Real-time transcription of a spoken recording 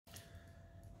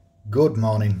Good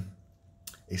morning,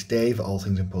 it's Dave at All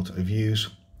Things Important Reviews,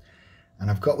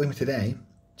 and I've got with me today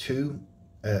two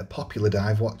popular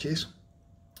dive watches.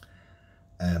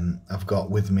 I've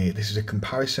got with me, this is a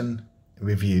comparison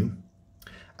review.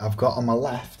 I've got on my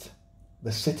left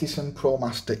the Citizen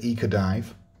ProMaster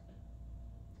EcoDrive,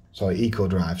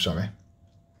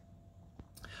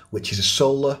 which is a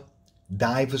solar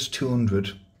Divers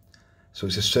 200, so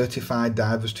it's a certified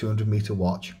Divers 200 meter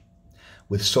watch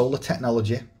with solar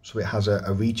technology, so it has a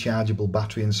rechargeable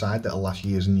battery inside that'll last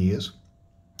years and years.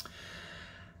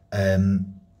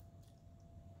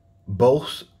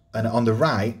 Both, and on the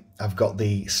right I've got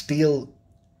the Steeldive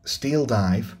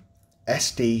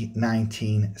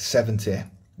SD1970,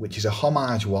 which is a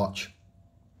homage watch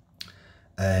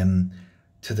to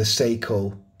the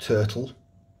Seiko Turtle,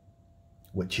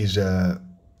 which is a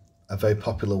very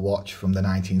popular watch from the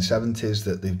 1970s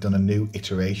that they've done a new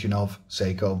iteration of,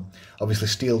 Seiko. Obviously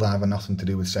Steeldive are nothing to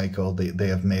do with Seiko. They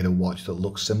have made a watch that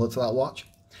looks similar to that watch,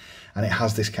 and it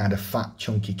has this kind of fat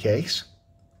chunky case.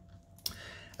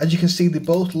 As you can see, they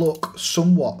both look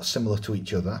somewhat similar to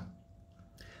each other.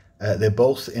 They're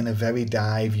both in a very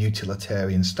dive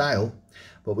utilitarian style,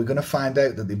 but we're going to find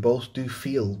out that they both do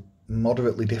feel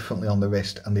moderately differently on the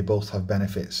wrist, and they both have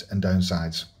benefits and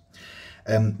downsides.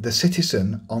 The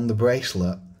Citizen on the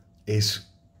bracelet is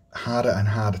harder and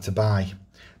harder to buy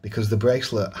because the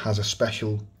bracelet has a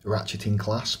special ratcheting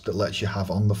clasp that lets you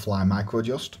have on-the-fly micro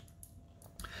adjust,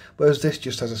 whereas this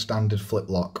just has a standard flip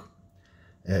lock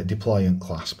deployant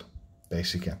clasp,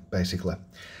 basically.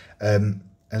 And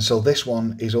so this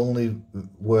one is only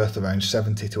worth around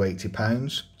 £70 to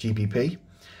 £80 GBP,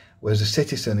 whereas the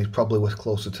Citizen is probably worth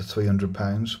closer to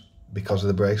 £300 because of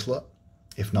the bracelet,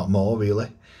 if not more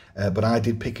really. But I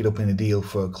did pick it up in a deal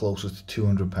for closer to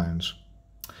 £200.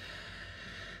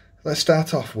 Let's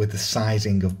start off with the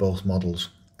sizing of both models,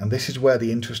 and this is where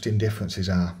the interesting differences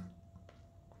are.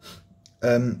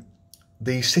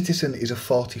 The Citizen is a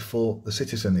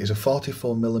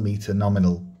 44mm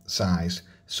nominal size,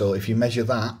 so if you measure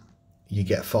that, you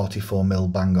get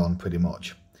 44mm bang on pretty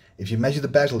much. If you measure the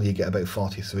bezel, you get about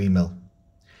 43mm.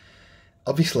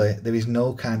 Obviously, there is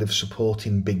no kind of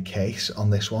supporting big case on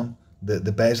this one.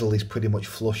 The bezel is pretty much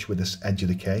flush with the edge of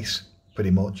the case, pretty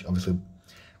much. Obviously,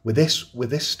 with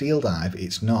this Steeldive,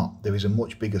 it's not. There is a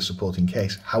much bigger supporting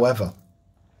case. However,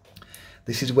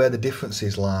 this is where the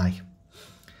differences lie.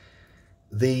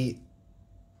 The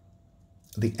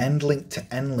end link to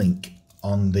end link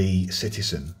on the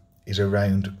Citizen is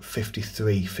around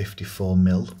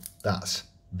 53-54mm. That's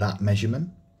that measurement,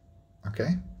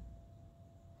 okay?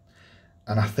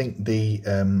 And I think the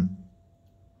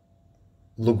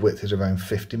lug width is around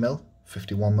 50mm,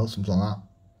 51mm, something like that.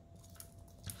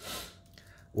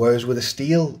 Whereas with a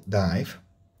Steeldive,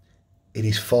 it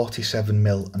is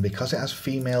 47mm, and because it has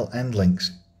female end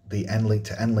links, the end link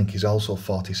to end link is also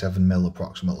 47mm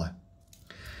approximately.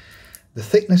 The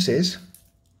thickness is,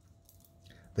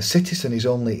 the Citizen is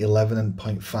only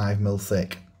 11.5mm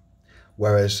thick,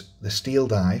 whereas the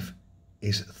Steeldive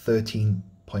is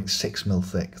 13.6mm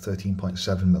thick,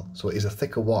 13.7mm. So it is a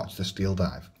thicker watch, the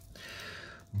Steeldive.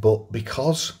 But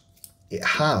because it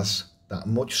has that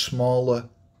much smaller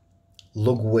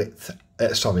lug width,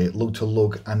 lug to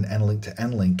lug and end link to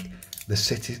end link, the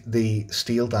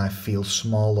Steeldive feels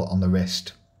smaller on the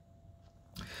wrist.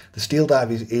 The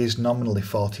Steeldive is nominally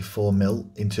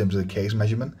 44mm in terms of the case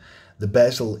measurement. The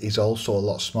bezel is also a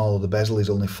lot smaller. The bezel is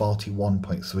only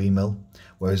 41.3mm,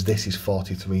 whereas this is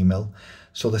 43mm.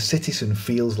 So the Citizen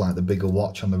feels like the bigger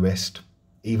watch on the wrist,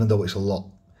 even though it's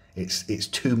it's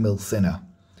 2mm thinner.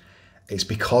 It's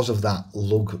because of that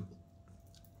lug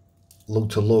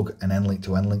to lug and end link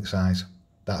to end link size.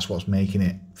 That's what's making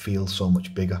it feel so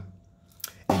much bigger.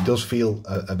 It does feel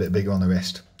a bit bigger on the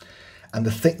wrist. And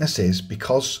the thickness is,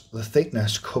 because the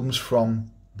thickness comes from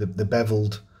the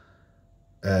beveled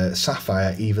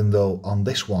sapphire, even though on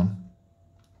this one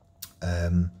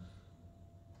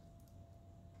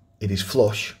it is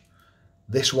flush.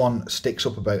 This one sticks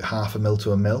up about 0.5mm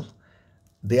to 1mm.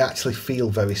 They actually feel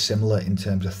very similar in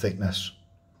terms of thickness.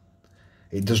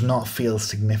 It does not feel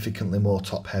significantly more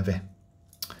top heavy.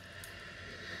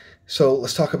 So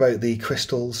let's talk about the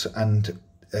crystals and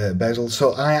bezel.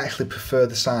 So I actually prefer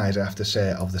the size, I have to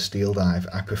say, of the Steeldive.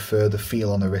 I prefer the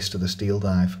feel on the wrist of the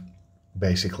Steeldive,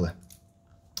 basically.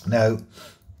 Now,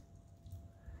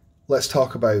 let's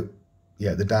talk about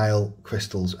the dial,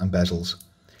 crystals and bezels.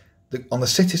 On the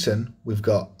Citizen, we've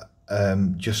got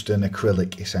just an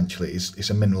acrylic, essentially. It's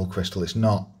a mineral crystal. It's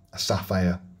not a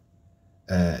sapphire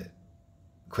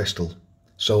crystal.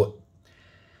 So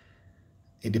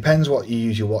it depends what you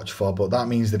use your watch for, but that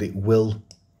means that it will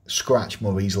scratch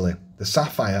more easily. The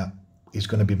sapphire is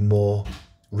going to be more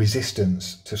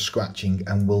resistance to scratching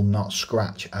and will not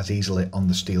scratch as easily on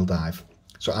the Steeldive.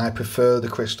 So I prefer the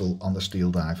crystal on the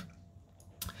Steeldive.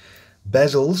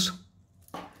 Bezels.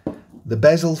 The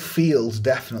bezel feels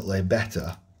definitely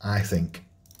better, I think.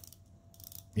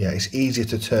 Yeah, it's easier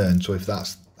to turn, so if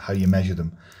that's how you measure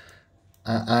them.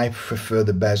 I prefer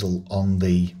the bezel on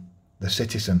the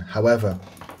Citizen. However,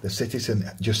 the Citizen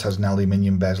just has an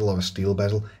aluminium bezel or a steel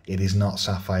bezel. It is not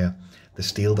sapphire. The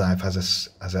Steeldive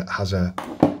has a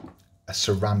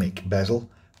ceramic bezel,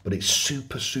 but it's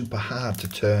super hard to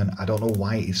turn. I don't know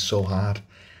why it is so hard.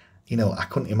 You know, I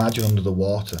couldn't imagine under the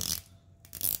water,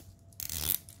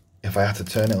 if I had to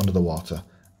turn it under the water,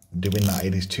 doing that.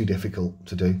 It is too difficult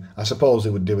to do. I suppose they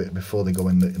would do it before they go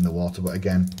in the water, but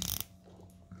again,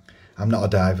 I'm not a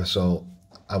diver, so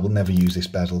I will never use this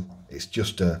bezel. It's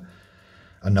just a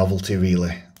novelty,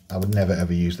 really. I would never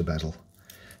ever use the bezel.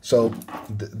 So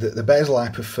the bezel, I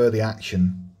prefer the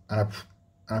action, and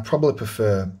I probably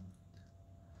prefer,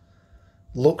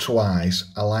 looks wise,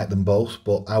 I like them both,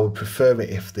 but I would prefer it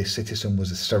if the Citizen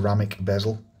was a ceramic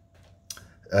bezel.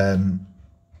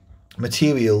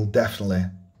 Material, definitely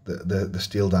the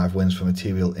Steeldive wins for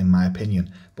material in my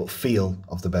opinion, but feel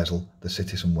of the bezel, the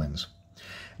Citizen wins.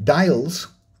 Dials,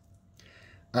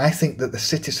 I think that the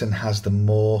Citizen has the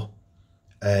more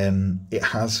it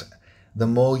has the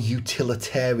more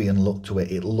utilitarian look to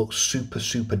it. It looks super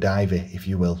divey, if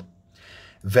you will.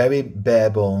 Very bare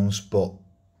bones, but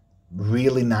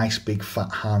really nice big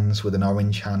fat hands with an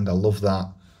orange hand. I love that.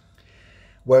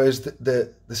 Whereas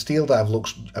the Steeldive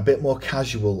looks a bit more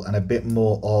casual and a bit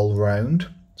more all round.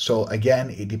 So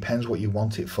again, it depends what you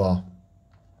want it for.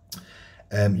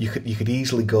 You could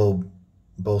easily go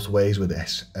both ways with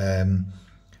this.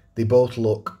 They both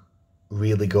look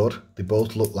really good. They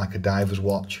both look like a diver's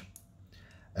watch.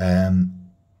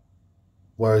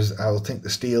 Whereas I would think the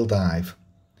Steeldive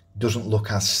doesn't look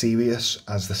as serious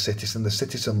as the Citizen. The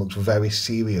Citizen looks very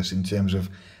serious in terms of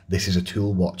this is a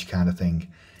tool watch kind of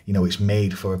thing. You know, it's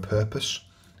made for a purpose.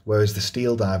 Whereas the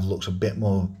Steeldive looks a bit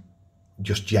more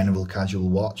just general casual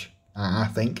watch, I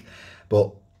think.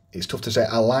 But it's tough to say.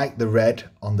 I like the red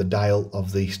on the dial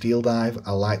of the Steeldive.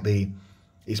 I like they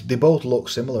both look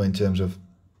similar in terms of,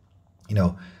 you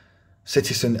know,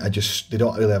 Citizen are just, they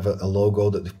don't really have a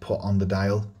logo that they've put on the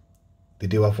dial. They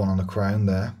do have one on the crown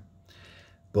there,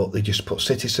 but they just put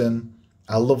Citizen.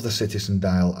 I love the Citizen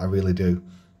dial, I really do.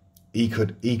 Eco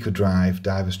Drive,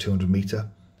 divers 200 meter,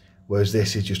 whereas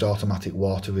this is just automatic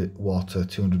water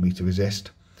 200 meter resist.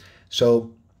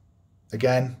 So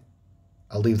again,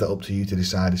 I'll leave that up to you to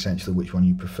decide essentially which one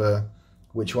you prefer.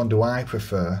 Which one do I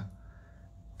prefer?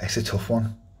 It's a tough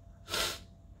one.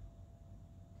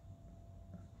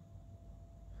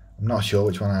 I'm not sure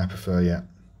which one I prefer yet,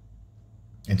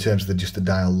 in terms of just the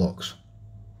dial looks.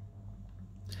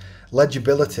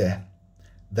 Legibility,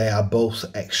 they are both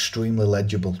extremely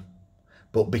legible,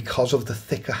 but because of the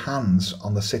thicker hands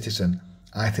on the Citizen,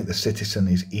 I think the Citizen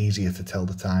is easier to tell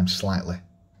the time slightly.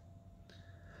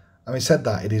 Having said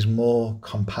that, it is more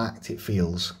compact, it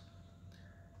feels.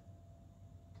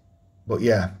 But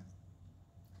yeah,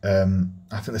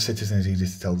 I think the Citizen is easier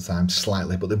to tell the time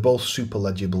slightly, but they're both super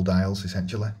legible dials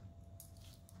essentially.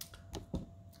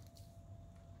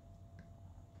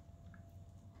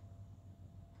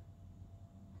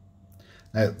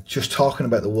 Now, just talking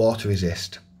about the water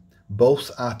resist,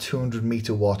 both are 200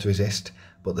 meter water resist,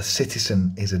 but the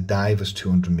Citizen is a diver's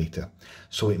 200 meter.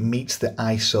 So it meets the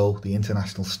ISO, the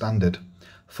international standard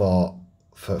for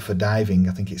diving.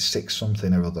 I think it's 6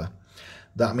 something or other.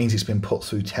 That means it's been put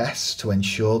through tests to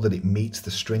ensure that it meets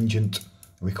the stringent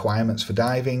requirements for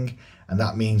diving. And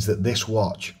that means that this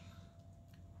watch,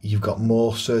 you've got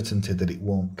more certainty that it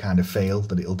won't kind of fail,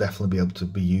 that it'll definitely be able to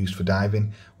be used for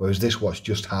diving. Whereas this watch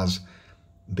just has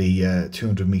the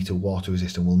 200 meter water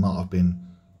resistant, will not have been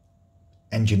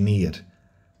engineered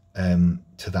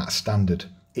to that standard.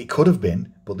 It could have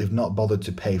been, but they've not bothered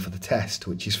to pay for the test,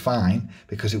 which is fine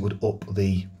because it would up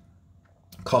the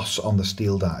costs on the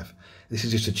Steeldive. This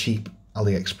is just a cheap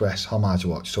AliExpress homage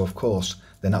watch, so of course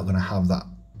they're not going to have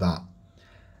that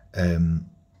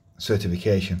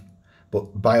certification.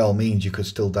 But by all means, you could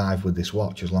still dive with this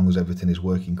watch as long as everything is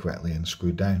working correctly and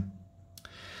screwed down.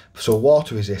 So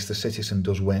water resist, the Citizen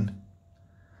does win,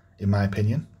 in my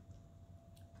opinion.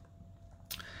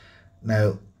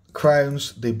 Now,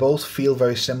 crowns, they both feel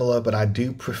very similar, but I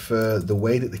do prefer the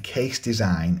way that the case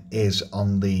design is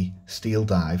on the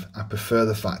Steeldive. I prefer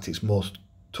the fact it's more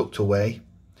tucked away.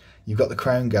 You've got the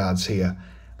crown guards here.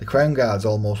 The crown guards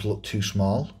almost look too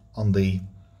small on the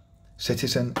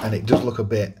Citizen, and it does look a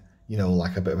bit, you know,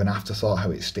 like a bit of an afterthought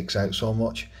how it sticks out so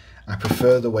much. I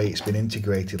prefer the way it's been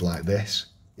integrated like this.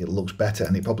 It looks better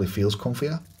and it probably feels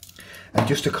comfier. And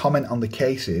just to comment on the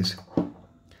cases,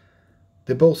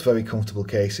 they're both very comfortable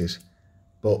cases,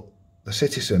 but the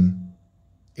Citizen,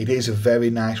 it is a very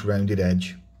nice rounded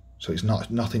edge, so it's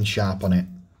nothing sharp on it.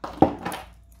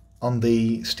 On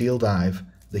the Steeldive,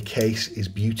 the case is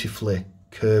beautifully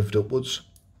curved upwards,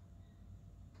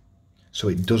 so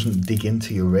it doesn't dig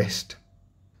into your wrist.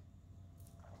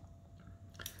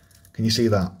 Can you see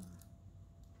that?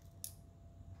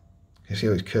 You see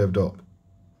how it's curved up?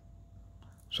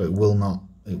 So it will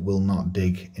not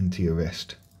dig into your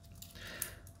wrist.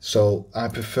 So I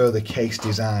prefer the case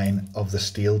design of the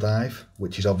Steeldive,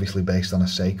 which is obviously based on a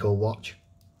Seiko watch.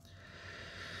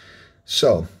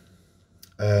 So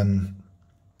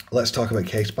let's talk about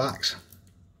case backs.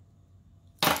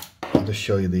 I'll just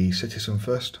show you the Citizen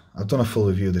first. I've done a full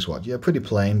review of this watch. Yeah, pretty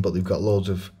plain, but they've got loads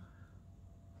of,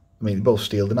 I mean, both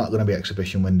steel. They're not going to be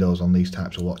exhibition windows on these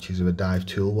types of watches. They're a dive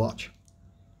tool watch.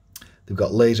 They've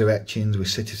got laser etchings with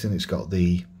Citizen. It's got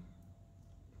the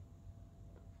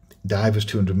diver's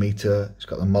 200 meter. It's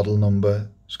got the model number.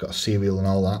 It's got a serial and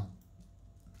all that.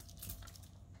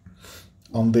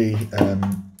 On the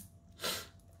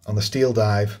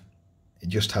Steeldive, it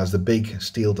just has the big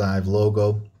Steeldive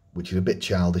logo, which is a bit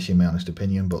childish in my honest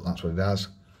opinion, but that's what it has.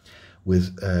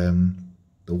 With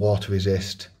the water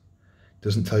resist.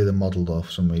 Doesn't tell you the model though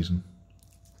for some reason.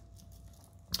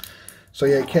 So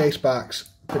yeah, case backs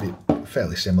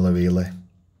fairly similar really.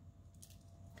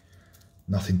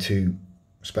 Nothing too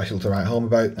special to write home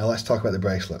about. Now let's talk about the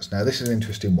bracelets. Now this is an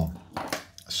interesting one.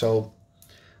 So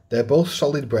they're both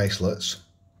solid bracelets.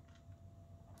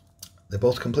 They're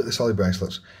both completely solid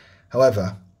bracelets.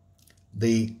 However,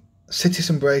 the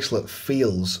Citizen bracelet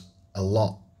feels a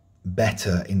lot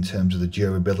better in terms of the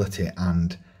durability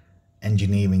and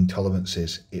engineering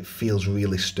tolerances. It feels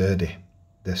really sturdy,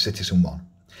 the Citizen one.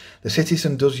 The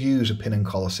Citizen does use a pin and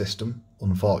collar system,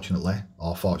 unfortunately,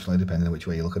 or fortunately, depending on which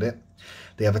way you look at it.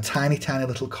 They have a tiny, tiny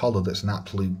little collar that's an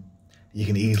absolute, you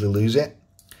can easily lose it.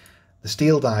 The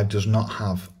Steeldive does not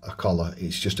have a collar,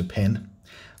 it's just a pin.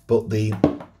 But they're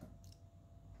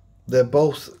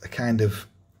both a kind of,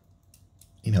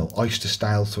 you know, oyster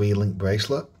style 3-link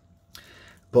bracelet.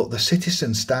 But the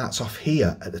Citizen starts off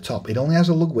here at the top. It only has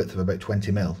a lug width of about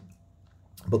 20 mil,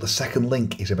 but the second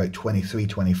link is about 23,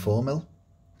 24 mil.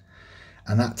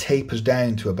 And that tapers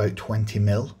down to about 20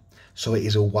 mil. So it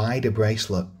is a wider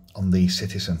bracelet on the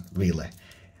Citizen, really,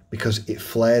 because it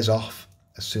flares off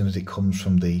as soon as it comes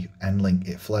from the end link.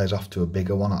 It flares off to a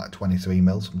bigger one at 23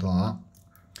 mil, something like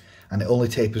that. And it only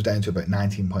tapers down to about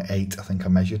 19.8, I think I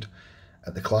measured,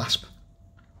 at the clasp.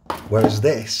 Whereas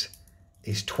this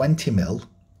is 20 mil,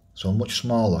 so a much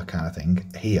smaller kind of thing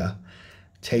here,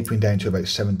 tapering down to about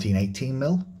 17, 18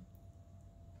 mil,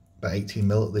 about 18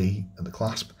 mil at the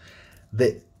clasp.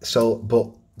 But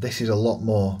this is a lot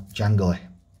more jangly,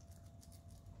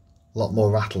 a lot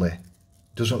more rattly.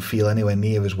 Doesn't feel anywhere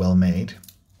near as well made,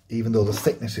 even though the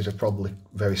thicknesses are probably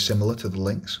very similar to the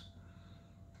links.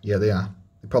 Yeah, they are.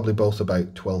 They're probably both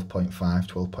about 12.5,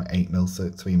 12.8 mil,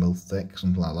 3 mil thick,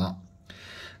 something like that.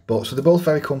 But so they're both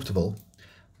very comfortable.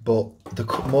 But the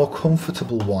more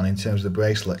comfortable one in terms of the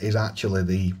bracelet is actually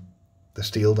the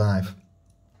Steeldive.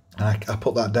 And I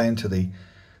put that down to the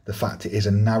fact it is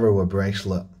a narrower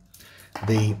bracelet.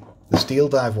 The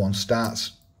Steeldive one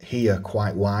starts here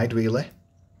quite wide really,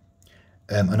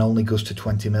 and only goes to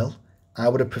 20 mil. I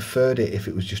would have preferred it if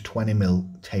it was just 20 mil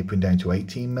tapering down to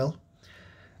 18 mil.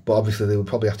 But obviously they would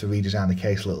probably have to redesign the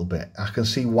case a little bit. I can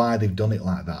see why they've done it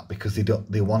like that, because they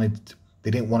didn't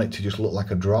want it to just look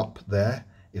like a drop there.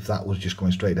 If that was just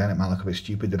going straight down, it might look a bit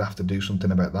stupid. They'd have to do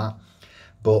something about that.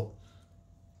 But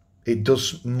it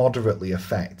does moderately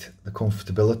affect the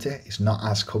comfortability. It's not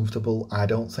as comfortable, I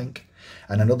don't think.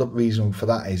 And another reason for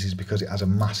that is because it has a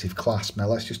massive clasp. Now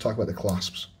let's just talk about the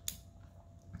clasps.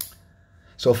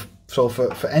 So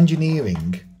for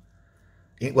engineering,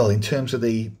 in terms of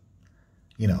the,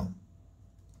 you know,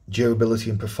 durability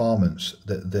and performance,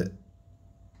 the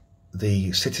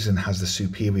Citizen has the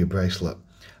superior bracelet.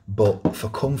 But for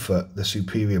comfort, the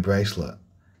superior bracelet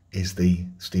is the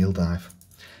Steeldive.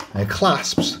 Now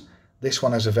clasps, this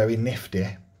one has a very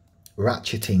nifty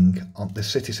ratcheting. The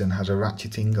Citizen has a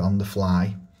ratcheting on the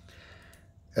fly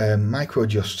micro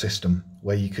adjust system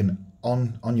where you can,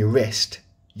 on your wrist,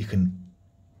 you can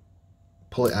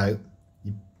pull it out.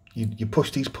 You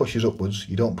push these pushes upwards.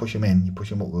 You don't push them in, you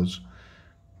push them upwards.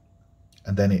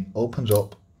 And then it opens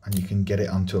up and you can get it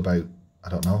onto about, I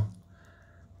don't know,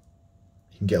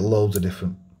 you can get loads of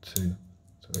different, 2,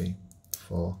 3,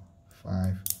 4,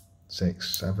 5,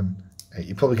 6, 7, 8.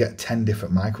 You probably get 10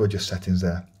 different micro adjust settings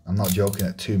there. I'm not joking,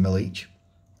 at 2mm each.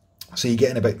 So you're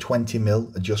getting about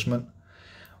 20mm adjustment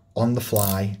on the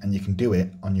fly, and you can do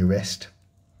it on your wrist.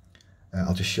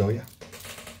 I'll just show you.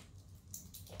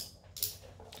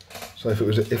 So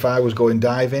if I was going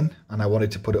diving and I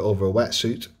wanted to put it over a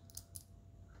wetsuit,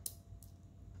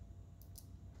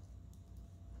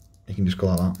 you can just go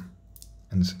like that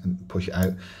and push it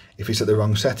out. If it's at the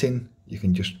wrong setting, you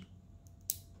can just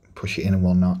push it in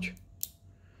one notch,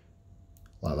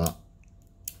 like that.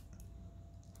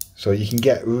 So you can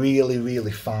get really,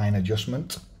 really fine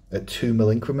adjustment at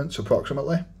 2mm increments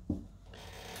approximately.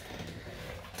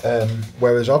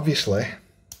 Whereas obviously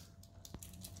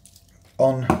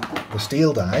on the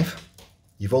Steeldive,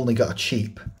 you've only got a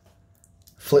cheap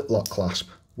flip lock clasp,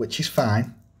 which is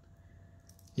fine.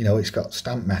 You know, it's got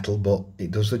stamped metal, but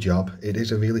it does the job. It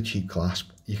is a really cheap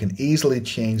clasp. You can easily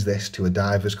change this to a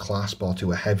diver's clasp or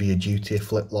to a heavier duty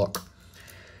flip lock.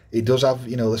 It does have,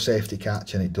 you know, the safety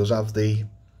catch, and it does have the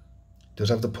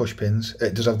push pins.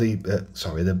 It does have the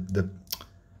the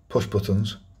push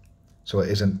buttons. So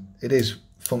it is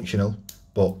functional,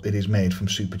 but it is made from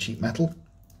super cheap metal.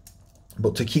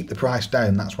 But to keep the price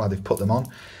down, that's why they've put them on.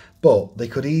 But they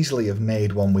could easily have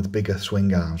made one with bigger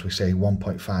swing arms, we say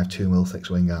 1.52mm thick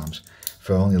swing arms,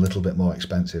 for only a little bit more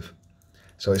expensive.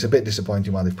 So it's a bit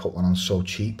disappointing why they've put one on so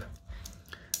cheap.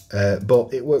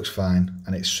 But it works fine,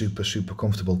 and it's super, super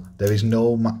comfortable. There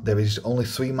is only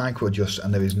 3 micro adjusts,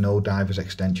 and there is no diver's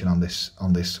extension on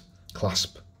this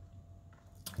clasp.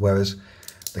 Whereas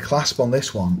the clasp on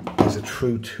this one is a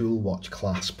true tool watch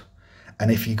clasp.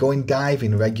 And if you're going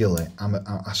diving regularly,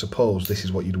 I suppose this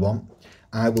is what you'd want.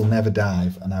 I will never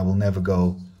dive, and I will never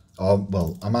go, or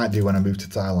well, I might do when I move to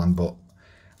Thailand, but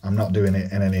I'm not doing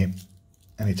it in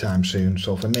any time soon.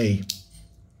 So for me,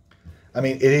 I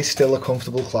mean, it is still a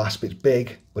comfortable clasp. It's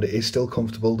big, but it is still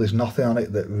comfortable. There's nothing on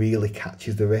it that really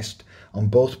catches the wrist. On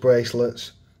both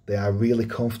bracelets, they are really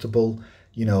comfortable.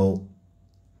 You know,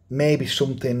 maybe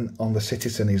something on the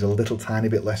Citizen is a little tiny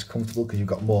bit less comfortable because you've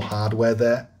got more hardware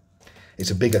there.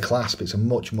 It's a bigger clasp. It's a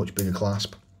much, much bigger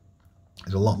clasp.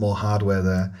 There's a lot more hardware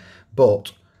there.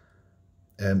 But,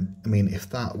 I mean, if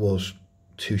that was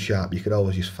too sharp, you could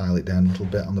always just file it down a little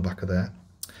bit on the back of there.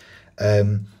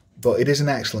 But it is an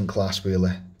excellent clasp,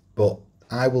 really. But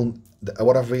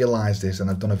what I've realised is, and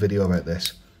I've done a video about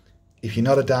this, if you're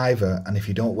not a diver and if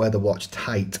you don't wear the watch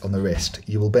tight on the wrist,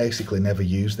 you will basically never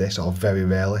use this, or very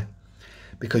rarely,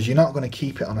 because you're not going to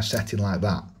keep it on a setting like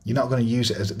that. You're not going to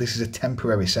use it as, this is a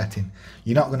temporary setting.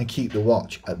 You're not going to keep the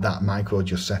watch at that micro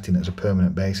adjust setting as a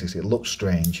permanent basis. It looks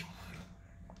strange.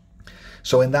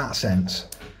 So in that sense,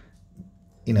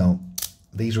 you know,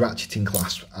 these ratcheting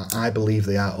clasps, I believe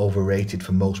they are overrated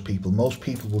for most people. Most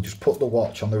people will just put the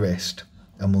watch on the wrist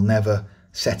and will never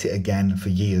set it again for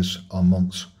years or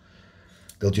months.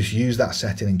 They'll just use that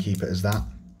setting and keep it as that.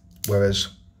 Whereas,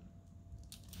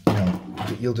 you know,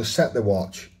 you'll just set the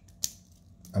watch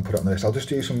and put it on the wrist. I'll just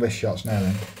do some wrist shots now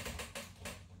then.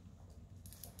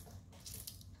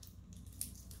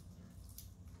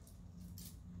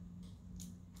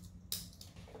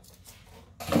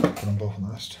 Put them both on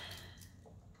the wrist.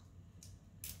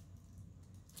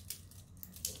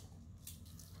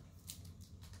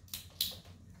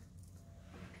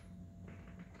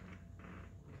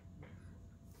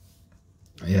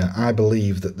 Yeah, I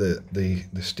believe that the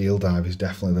Steeldive is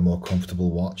definitely the more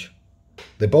comfortable watch.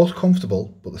 They're both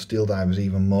comfortable, but the Steeldive is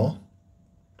even more.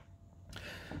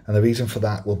 And the reason for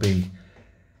that will be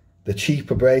the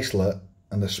cheaper bracelet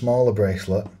and the smaller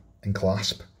bracelet and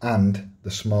clasp, and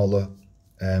the smaller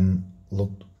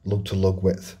lug to lug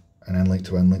width and end link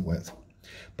to end link width.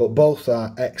 But both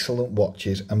are excellent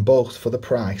watches, and both for the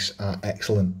price are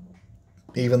excellent.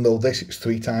 Even though this is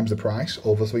 3 times the price,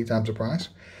 over 3 times the price.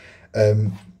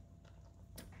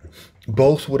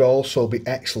 Both would also be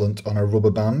excellent on a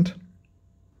rubber band.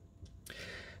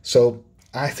 So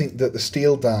I think that the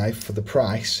Steeldive for the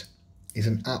price is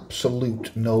an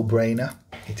absolute no-brainer.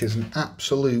 It is an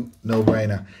absolute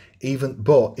no-brainer.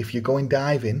 But if you're going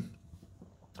diving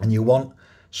and you want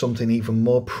something even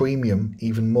more premium,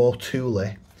 even more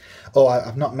tooly. Oh,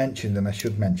 I've not mentioned, and I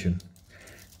should mention,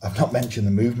 I've not mentioned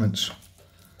the movements.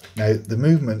 Now, the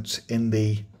movements in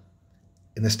the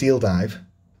Steeldive,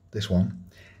 this one,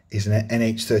 is an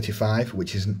NH35,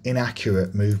 which is an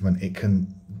inaccurate movement. It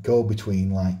can go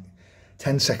between like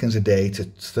 10 seconds a day to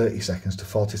 30 seconds to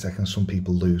 40 seconds, some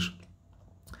people lose.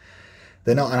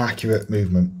 They're not an accurate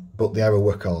movement, but they are a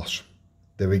workhorse.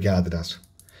 They're regarded as.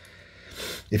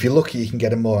 If you're lucky, you can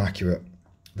get them more accurate.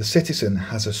 The Citizen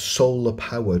has a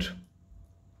solar-powered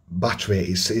battery.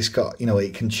 It's got, you know,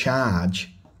 it can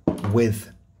charge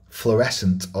with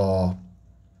fluorescent or,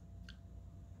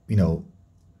 you know,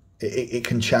 It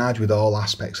can charge with all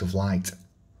aspects of light.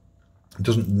 It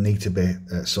doesn't need to be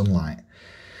sunlight.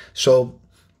 So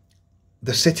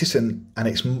the Citizen, and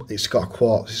it's got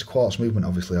it's a quartz movement,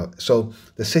 obviously. So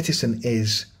the Citizen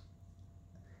is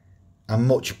a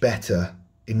much better,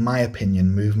 in my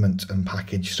opinion, movement and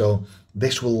package. So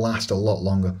this will last a lot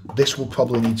longer. This will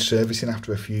probably need servicing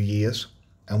after a few years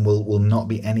and will not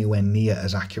be anywhere near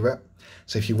as accurate.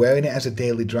 So if you're wearing it as a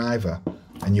daily driver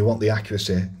and you want the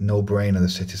accuracy, no brainer, the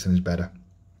Citizen is better.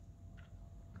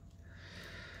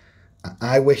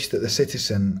 I wish that the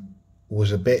Citizen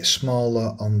was a bit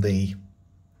smaller on the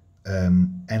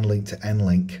end-link to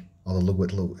end-link, or the lug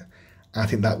width lug. I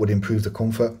think that would improve the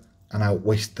comfort, and I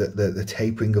wish that the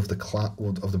tapering of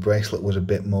the bracelet was a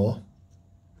bit more,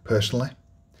 personally.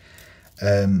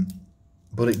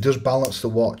 But it does balance the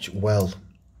watch well.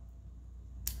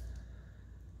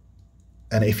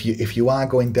 And if you are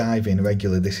going diving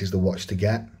regularly, this is the watch to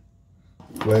get.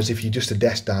 Whereas if you're just a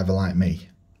desk diver like me,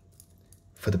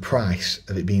 for the price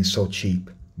of it being so cheap,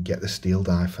 get the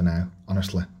Steeldive for now,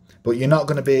 honestly. But you're not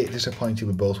going to be disappointed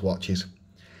with both watches.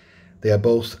 They are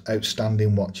both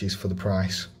outstanding watches for the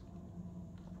price.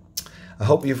 I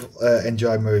hope you've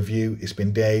enjoyed my review. It's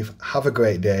been Dave. Have a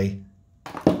great day.